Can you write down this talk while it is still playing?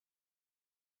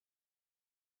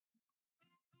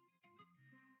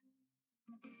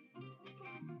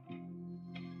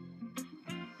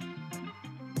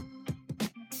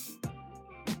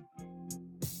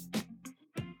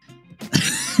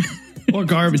or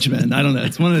garbage men. I don't know.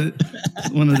 It's one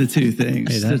of the two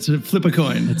things. Hey, flip a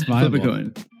coin. It's viable. Flip a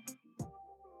coin.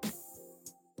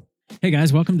 Hey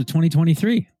guys, welcome to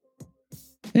 2023.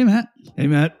 Hey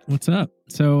Matt. What's up?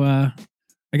 So I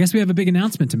guess we have a big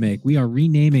announcement to make. We are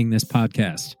renaming this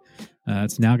podcast.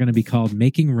 It's now going to be called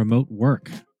Making Remote Work.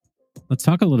 Let's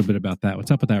talk a little bit about that.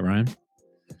 What's up with that, Ryan?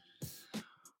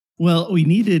 Well, we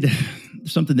needed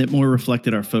something that more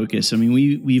reflected our focus. I mean,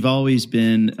 we've always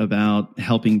been about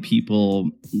helping people,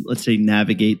 let's say,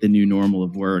 navigate the new normal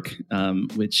of work,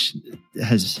 which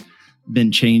has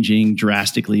been changing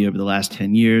drastically over the last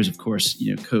 10 years. Of course,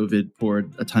 COVID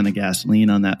poured a ton of gasoline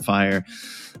on that fire.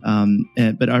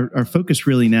 But our focus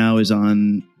really now is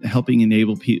on helping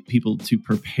enable people to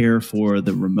prepare for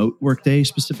the remote workday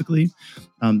specifically.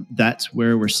 That's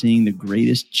where we're seeing the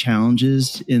greatest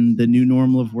challenges in the new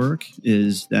normal of work,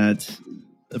 is that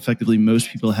effectively most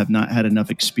people have not had enough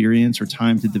experience or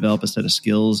time to develop a set of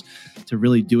skills to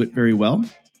really do it very well.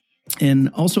 And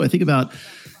also I think about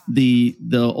the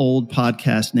old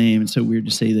podcast name, it's so weird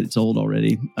to say that it's old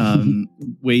already,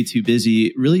 Way Too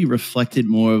Busy, really reflected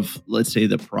more of, let's say,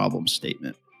 the problem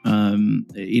statement.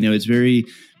 It's very,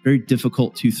 very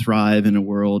difficult to thrive in a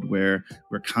world where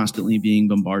we're constantly being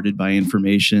bombarded by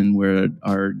information, where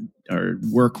our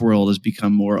work world has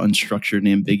become more unstructured and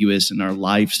ambiguous, and our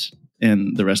lives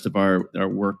and the rest of our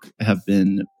work have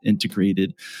been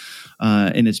integrated.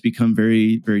 And it's become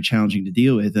very, very challenging to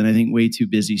deal with. And I think Way Too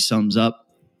Busy sums up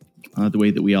the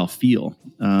way that we all feel.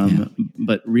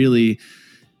 But really,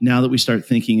 now that we start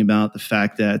thinking about the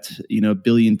fact that, a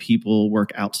billion people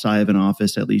work outside of an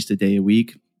office at least a day a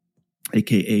week,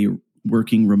 AKA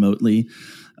working remotely,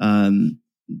 that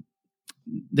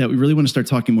we really want to start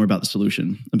talking more about the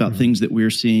solution, about things that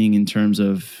we're seeing in terms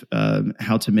of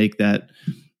how to make that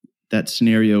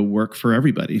scenario work for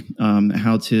everybody,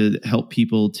 how to help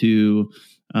people to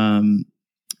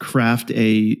craft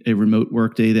a remote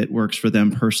workday that works for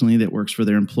them personally, that works for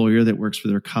their employer, that works for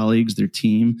their colleagues, their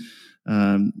team,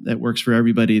 that works for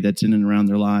everybody that's in and around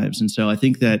their lives. And so I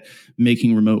think that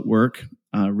making remote work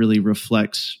really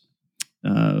reflects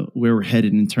where we're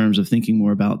headed in terms of thinking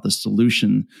more about the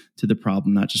solution to the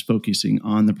problem, not just focusing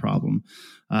on the problem.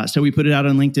 So we put it out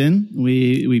on LinkedIn.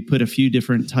 We put a few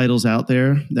different titles out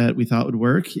there that we thought would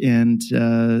work, and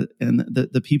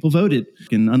the people voted.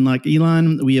 And unlike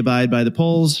Elon, we abide by the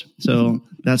polls. So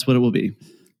that's what it will be.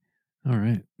 All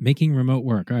right. Making remote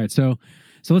work. All right. So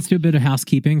let's do a bit of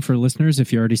housekeeping for listeners.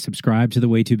 If you already subscribed to the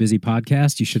Way Too Busy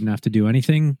podcast, you shouldn't have to do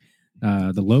anything.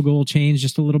 The logo will change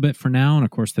just a little bit for now, and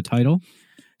of course the title.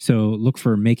 So look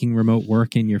for Making Remote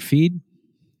Work in your feed.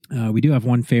 We do have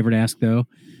one favor to ask, though.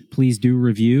 Please do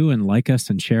review and like us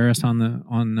and share us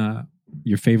on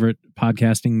your favorite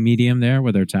podcasting medium there,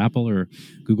 whether it's Apple or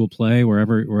Google Play,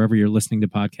 wherever you're listening to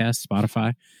podcasts,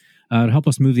 Spotify. To help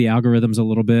us move the algorithms a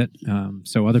little bit,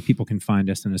 so other people can find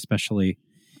us, and especially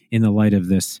in the light of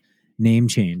this name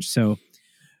change. So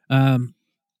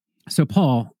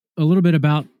Paul, a little bit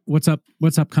about what's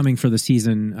upcoming for the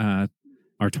season,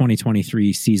 our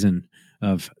 2023 season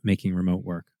of Making Remote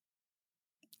Work.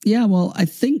 Yeah, well, I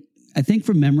think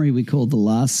from memory, we called the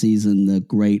last season the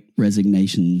Great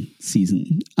Resignation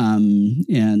season.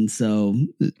 And so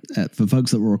for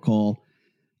folks that will recall,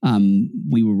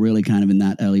 we were really kind of in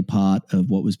that early part of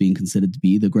what was being considered to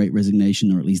be the Great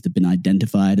Resignation, or at least had been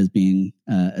identified as being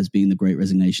the Great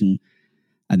Resignation.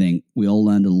 I think we all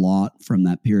learned a lot from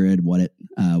that period, what it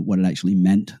actually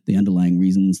meant, the underlying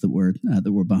reasons that were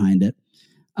behind it.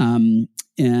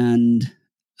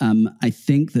 I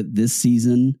think that this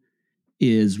season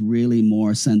is really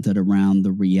more centered around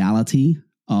the reality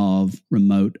of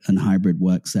remote and hybrid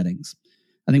work settings.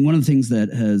 I think one of the things that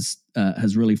has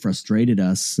really frustrated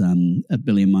us at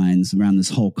Billion Minds around this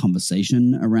whole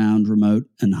conversation around remote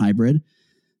and hybrid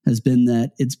has been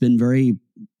that it's been very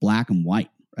black and white,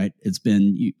 right? It's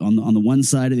been on the one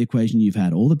side of the equation, you've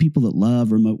had all the people that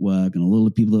love remote work and all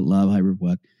the people that love hybrid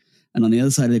work. And on the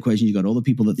other side of the equation, you've got all the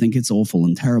people that think it's awful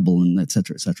and terrible and et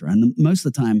cetera, et cetera. And most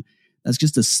of the time, that's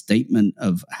just a statement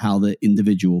of how the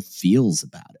individual feels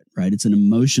about it, right? It's an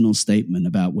emotional statement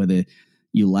about whether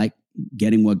you like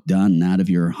getting work done out of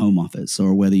your home office,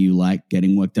 or whether you like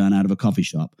getting work done out of a coffee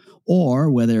shop, or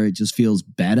whether it just feels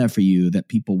better for you that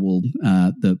people will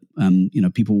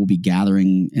people will be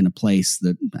gathering in a place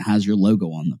that has your logo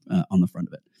on the front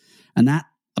of it. And that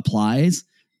applies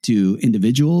to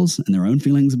individuals and their own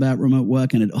feelings about remote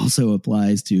work, and it also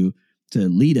applies to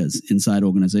leaders inside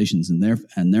organizations and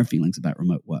their feelings about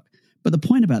remote work. But the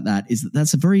point about that is that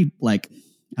that's a very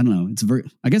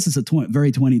I guess it's a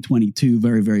very 2022,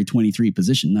 very, very 23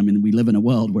 position. I mean, we live in a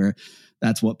world where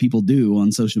that's what people do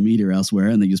on social media or elsewhere,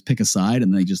 and they just pick a side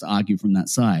and they just argue from that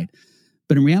side.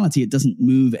 But in reality, it doesn't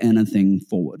move anything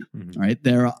forward, right?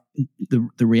 The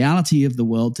reality of the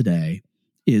world today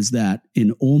is that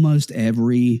in almost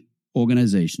every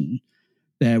organization,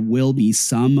 there will be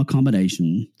some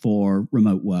accommodation for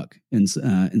remote work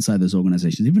inside those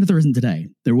organizations. Even if there isn't today,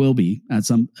 there will be at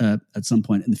some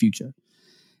point in the future.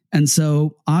 And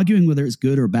so arguing whether it's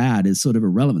good or bad is sort of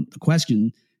irrelevant. The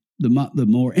question, the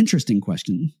more interesting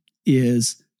question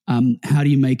is, how do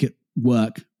you make it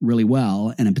work really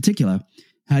well? And in particular,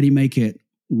 how do you make it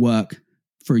work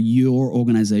for your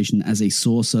organization as a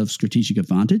source of strategic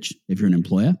advantage if you're an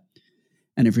employer?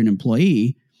 And if you're an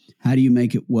employee, how do you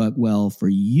make it work well for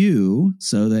you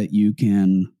so that you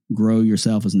can grow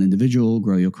yourself as an individual,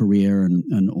 grow your career,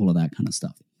 and all of that kind of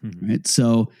stuff, right?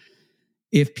 So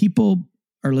if people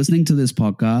are listening to this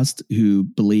podcast who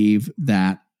believe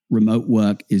that remote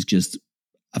work is just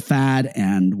a fad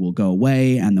and will go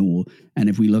away, and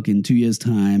if we look in 2 years'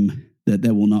 time, that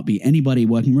there will not be anybody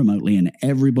working remotely and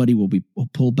everybody will be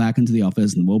pulled back into the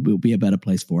office and will be a better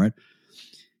place for it.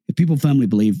 If people firmly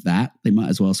believe that, they might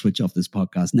as well switch off this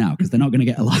podcast now, because they're not going to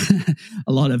get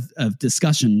a lot of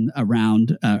discussion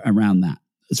around that.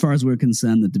 As far as we're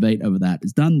concerned, the debate over that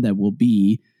is done. There will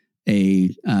be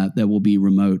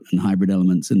remote and hybrid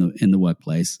elements in the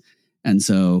workplace, and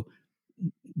so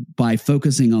by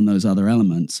focusing on those other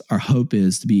elements, our hope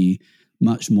is to be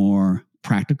much more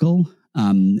practical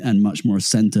and much more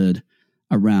centered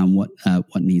around what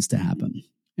needs to happen.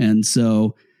 And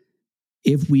so,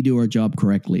 if we do our job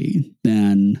correctly,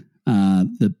 then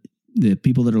the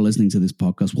people that are listening to this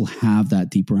podcast will have that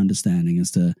deeper understanding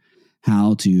as to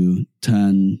how to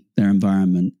turn their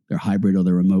environment, their hybrid or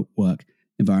their remote work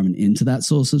environment, into that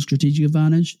source of strategic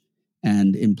advantage.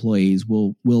 And employees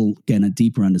will gain a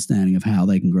deeper understanding of how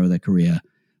they can grow their career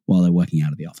while they're working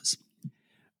out of the office.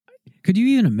 Could you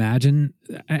even imagine?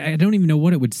 I don't even know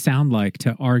what it would sound like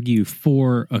to argue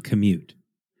for a commute.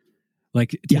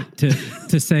 Like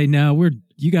to say, no,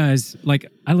 you guys, like,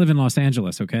 I live in Los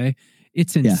Angeles. Okay.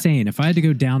 It's insane. If I had to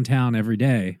go downtown every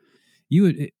day, you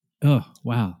would, oh,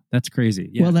 wow. That's crazy.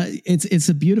 Yeah. Well, it's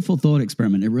a beautiful thought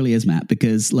experiment. It really is, Matt,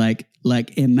 because like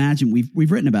imagine,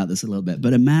 we've written about this a little bit,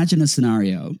 but imagine a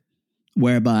scenario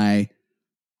whereby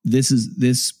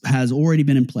this has already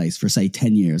been in place for, say,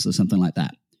 10 years or something like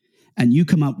that. And you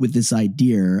come up with this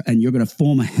idea and you're going to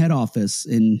form a head office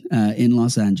in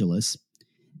Los Angeles.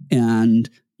 And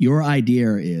your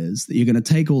idea is that you're going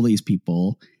to take all these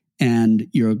people and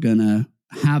you're going to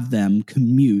have them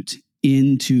commute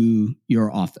into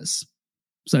your office.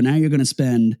 So now you're going to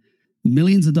spend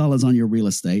millions of dollars on your real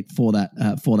estate for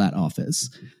that office.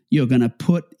 You're going to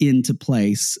put into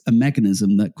place a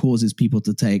mechanism that causes people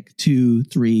to take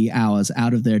 2-3 hours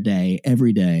out of their day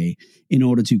every day in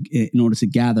order to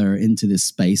gather into this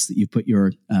space that you put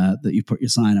your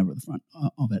sign over the front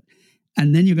of it.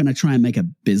 And then you're going to try and make a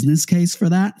business case for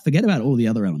that. Forget about all the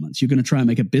other elements. You're going to try and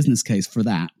make a business case for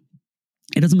that.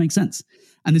 It doesn't make sense.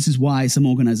 And this is why some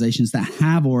organizations that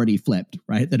have already flipped,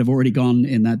 right, that have already gone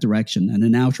in that direction and are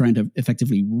now trying to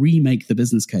effectively remake the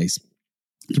business case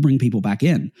to bring people back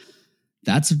in.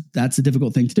 That's a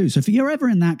difficult thing to do. So if you're ever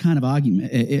in that kind of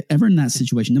argument, ever in that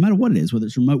situation, no matter what it is, whether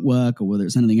it's remote work or whether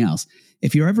it's anything else,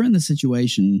 if you're ever in the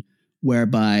situation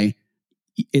whereby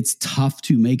it's tough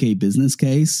to make a business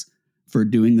case for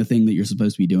doing the thing that you're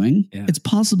supposed to be doing, it's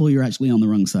possible you're actually on the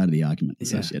wrong side of the argument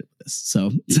associated with this.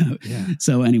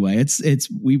 So anyway,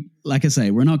 we, like I say,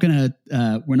 we're not going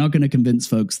to convince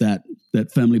folks that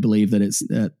firmly believe that it's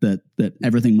that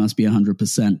everything must be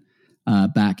 100%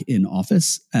 back in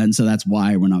office, and so that's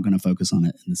why we're not going to focus on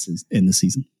it in this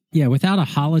season. Yeah, without a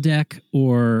holodeck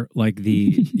or like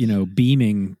the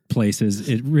beaming places,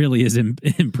 it really is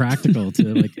impractical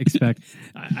to like expect.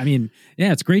 I mean,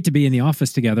 yeah, it's great to be in the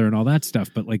office together and all that stuff,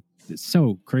 but like it's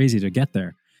so crazy to get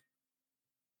there.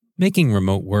 Making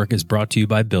remote work is brought to you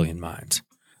by Billion Minds.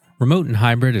 Remote and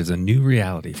hybrid is a new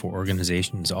reality for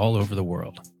organizations all over the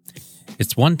world.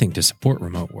 It's one thing to support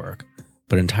remote work,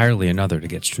 but entirely another to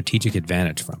get strategic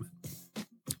advantage from it.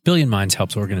 Billion Minds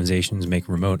helps organizations make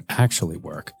remote actually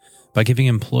work by giving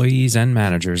employees and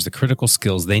managers the critical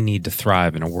skills they need to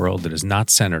thrive in a world that is not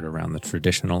centered around the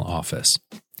traditional office.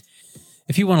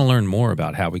 If you want to learn more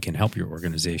about how we can help your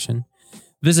organization,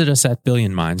 visit us at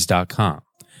billionminds.com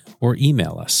or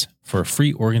email us for a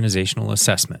free organizational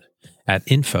assessment at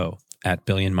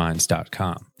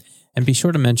info@billionminds.com. And be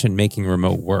sure to mention making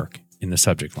remote work in the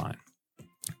subject line.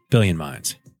 Billion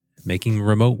Minds, making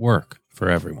remote work for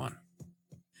everyone.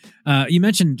 You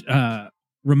mentioned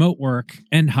remote work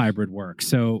and hybrid work.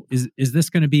 So is this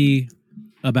going to be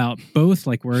about both?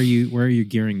 Like, where are you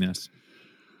gearing this?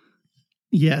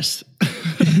 Yes.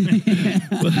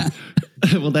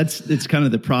 well, it's kind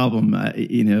of the problem.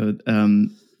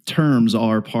 Terms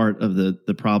are part of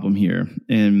the problem here,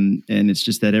 and it's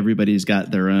just that everybody's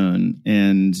got their own.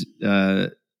 And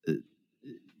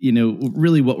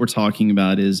really, what we're talking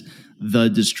about is the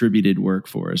distributed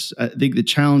workforce. I think the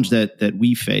challenge that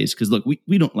we face, because look,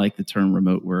 we don't like the term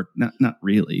remote work, not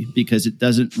really, because it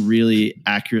doesn't really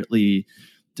accurately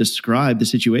describe the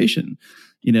situation.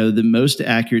 The most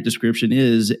accurate description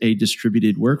is a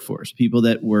distributed workforce, people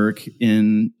that work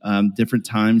in different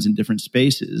times and different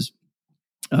spaces.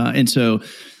 And so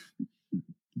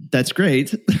that's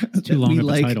great. It's too long of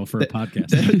a title for a podcast.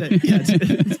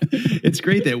 It's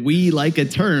great that we like a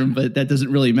term, but that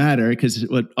doesn't really matter, because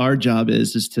what our job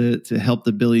is to help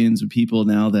the billions of people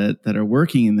now that are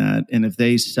working in that. And if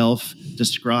they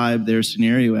self-describe their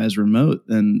scenario as remote,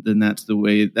 then that's the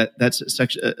way that's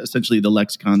essentially the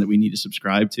lexicon that we need to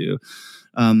subscribe to.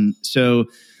 So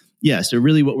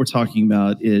really what we're talking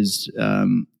about is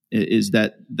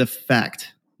that the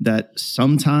fact that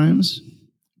sometimes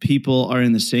people are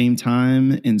in the same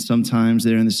time and sometimes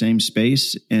they're in the same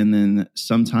space, and then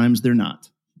sometimes they're not,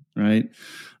 right?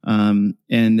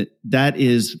 And that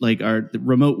is like the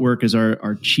remote work is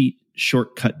our cheat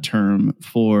shortcut term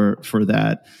for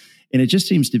that. And it just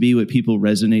seems to be what people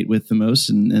resonate with the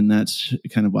most. And that's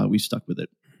kind of why we stuck with it.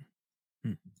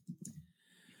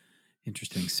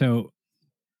 Interesting. So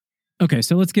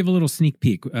let's give a little sneak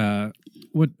peek.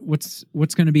 What's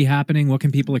going to be happening? What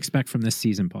can people expect from this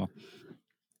season, Paul?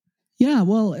 Yeah,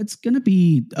 well, it's going to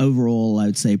be overall, I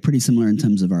would say, pretty similar in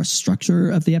terms of our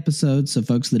structure of the episodes. So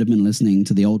folks that have been listening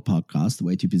to the old podcast, the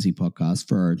Way Too Busy podcast,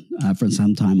 for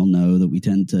some time will know that we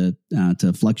tend to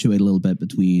fluctuate a little bit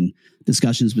between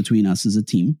discussions between us as a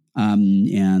team.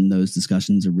 And those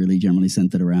discussions are really generally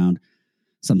centered around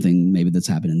something maybe that's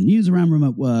happened in the news around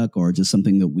remote work, or just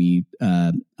something that we,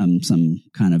 some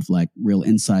kind of like real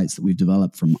insights that we've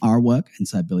developed from our work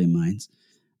inside Billion Minds.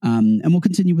 And we'll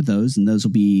continue with those, and those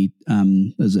will be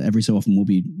those every so often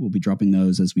we'll be dropping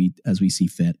those as we see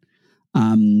fit.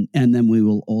 And then we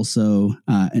will also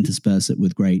intersperse it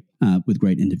with great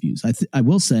interviews. I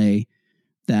will say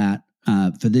that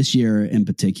for this year in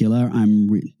particular, I'm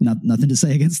nothing to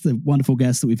say against the wonderful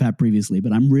guests that we've had previously,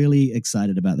 but I'm really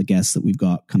excited about the guests that we've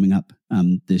got coming up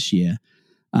this year.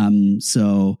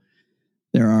 So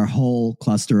there are a whole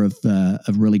cluster of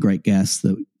really great guests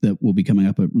that will be coming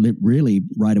up really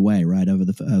right away, right over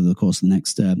the course of the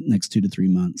next 2 to 3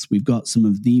 months. We've got some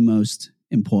of the most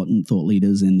important thought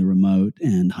leaders in the remote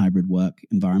and hybrid work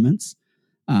environments.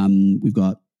 We've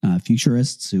got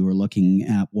futurists who are looking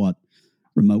at what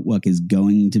remote work is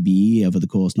going to be over the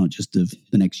course not just of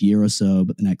the next year or so,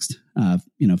 but the next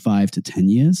 5 to 10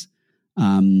 years.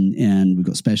 And we've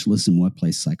got specialists in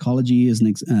workplace psychology as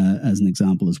an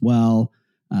example as well.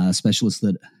 Specialists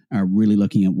that are really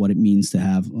looking at what it means to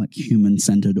have like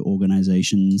human-centered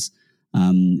organizations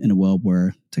in a world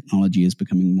where technology is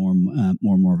becoming more and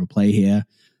more of a play here.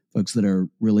 Folks that are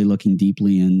really looking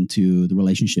deeply into the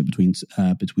relationship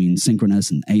between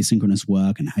synchronous and asynchronous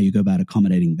work and how you go about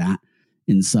accommodating that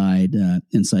inside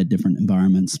different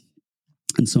environments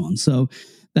and so on. So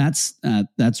that's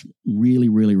really,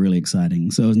 really, really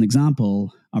exciting. So as an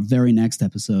example, our very next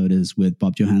episode is with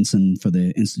Bob Johansen for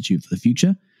the Institute for the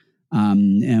Future.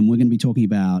 And we're going to be talking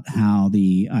about how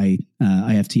the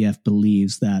IFTF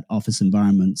believes that office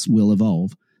environments will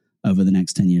evolve over the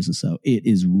next 10 years or so. It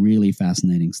is really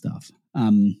fascinating stuff.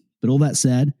 But all that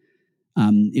said,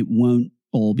 it won't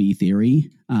all be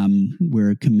theory.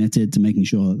 We're committed to making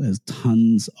sure that there's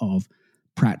tons of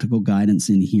practical guidance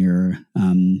in here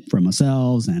from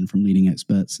ourselves and from leading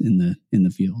experts in the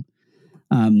field.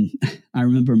 I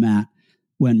remember, Matt,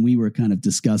 when we were kind of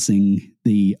discussing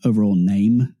the overall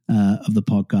name of the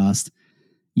podcast,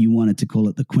 you wanted to call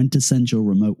it the Quintessential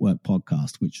Remote Work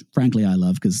Podcast, which frankly I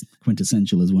love because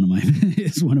quintessential is one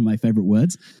of my favorite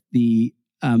words.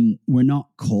 We're not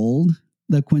called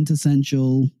the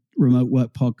Quintessential Remote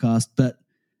Work Podcast, but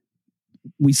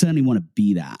we certainly want to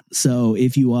be that. So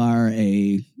if you are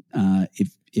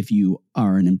if you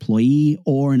are an employee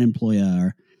or an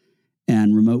employer,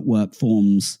 and remote work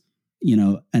forms,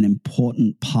 an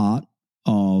important part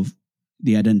of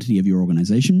the identity of your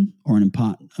organization, or an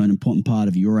important part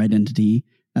of your identity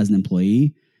as an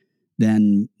employee,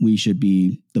 then we should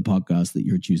be the podcast that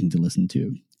you're choosing to listen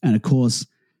to. And of course,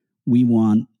 we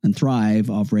want and thrive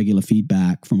off regular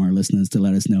feedback from our listeners to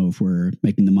let us know if we're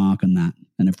making the mark on that.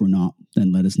 And if we're not,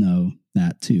 then let us know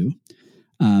that too.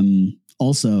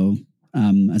 Also,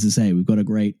 as I say, we've got a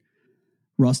great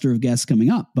roster of guests coming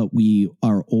up, but we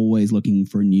are always looking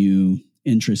for new,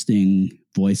 interesting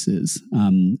voices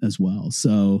as well.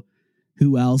 So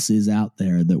who else is out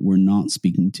there that we're not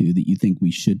speaking to that you think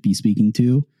we should be speaking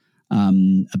to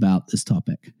about this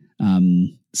topic?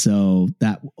 So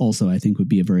that also, I think, would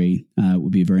be a very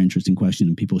interesting question,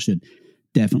 and people should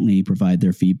definitely provide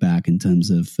their feedback in terms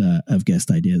of guest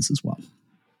ideas as well.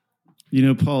 You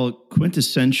know, Paul,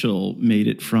 quintessential made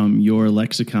it from your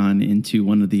lexicon into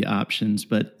one of the options,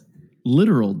 but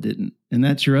literal didn't. And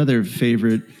that's your other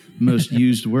favorite, most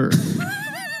used word.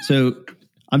 So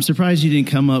I'm surprised you didn't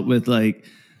come up with like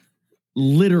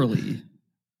literally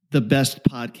the best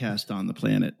podcast on the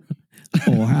planet.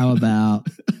 Or how about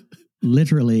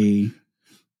literally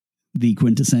the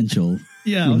quintessential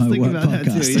I was thinking about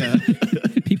podcast.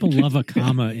 that too, People love a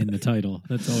comma in the title.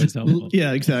 That's always helpful.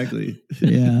 Yeah, exactly.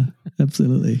 Yeah,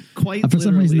 absolutely. Quite For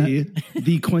some reason literally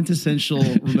the quintessential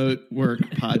remote work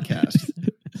podcast.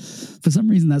 For some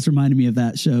reason, that's reminded me of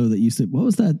that show that used to, what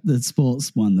was that? The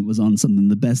sports one that was on something,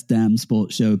 the best damn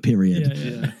sports show, period.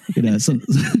 Yeah. You know,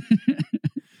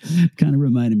 kind of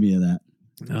reminded me of that.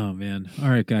 Oh man. All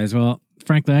right, guys. Well,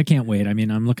 frankly, I can't wait. I mean,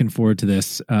 I'm looking forward to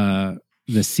this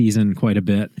season quite a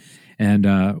bit.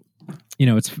 And you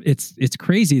know, it's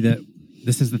crazy that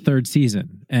this is the third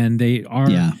season and they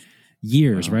are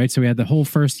years, right? So we had the whole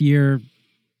first year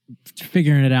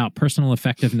figuring it out, personal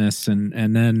effectiveness,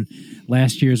 and then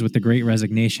last year's with the Great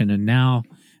Resignation, and now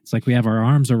it's like we have our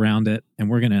arms around it and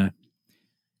we're gonna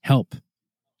help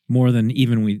more than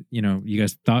even you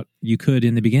guys thought you could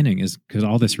in the beginning, is because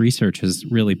all this research has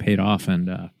really paid off.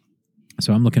 And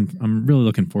so I'm really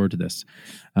looking forward to this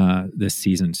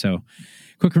season. So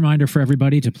quick reminder for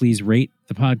everybody to please rate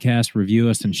the podcast, review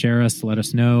us, and share us. Let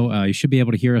us know. You should be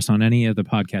able to hear us on any of the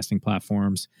podcasting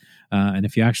platforms. And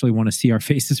if you actually want to see our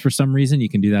faces for some reason, you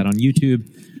can do that on YouTube.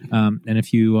 And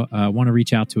if you want to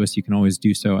reach out to us, you can always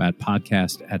do so at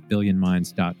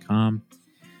podcast@billionminds.com.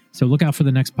 So look out for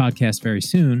the next podcast very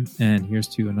soon. And here's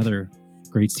to another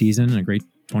great season and a great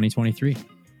 2023.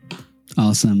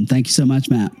 Awesome. Thank you so much,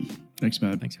 Matt. Thanks,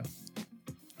 Matt. Thanks, Al.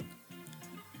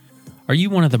 Are you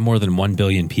one of the more than 1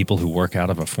 billion people who work out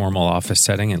of a formal office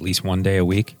setting at least one day a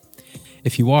week?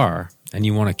 If you are, and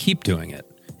you want to keep doing it,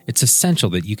 it's essential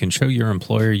that you can show your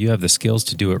employer you have the skills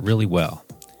to do it really well.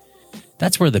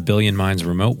 That's where the Billion Minds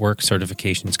remote work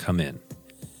certifications come in.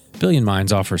 Billion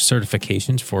Minds offers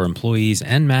certifications for employees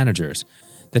and managers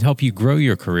that help you grow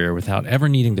your career without ever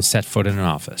needing to set foot in an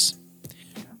office.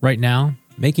 Right now,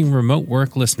 Making Remote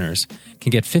Work listeners can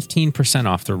get 15%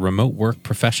 off their Remote Work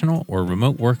Professional or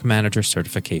Remote Work Manager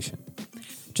certification.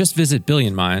 Just visit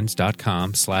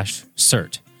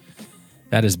billionminds.com/cert.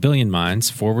 That is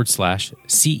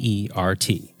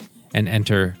billionminds/CERT and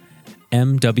enter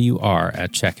MWR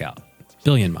at checkout.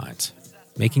 Billion Minds,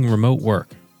 making remote work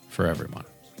for everyone.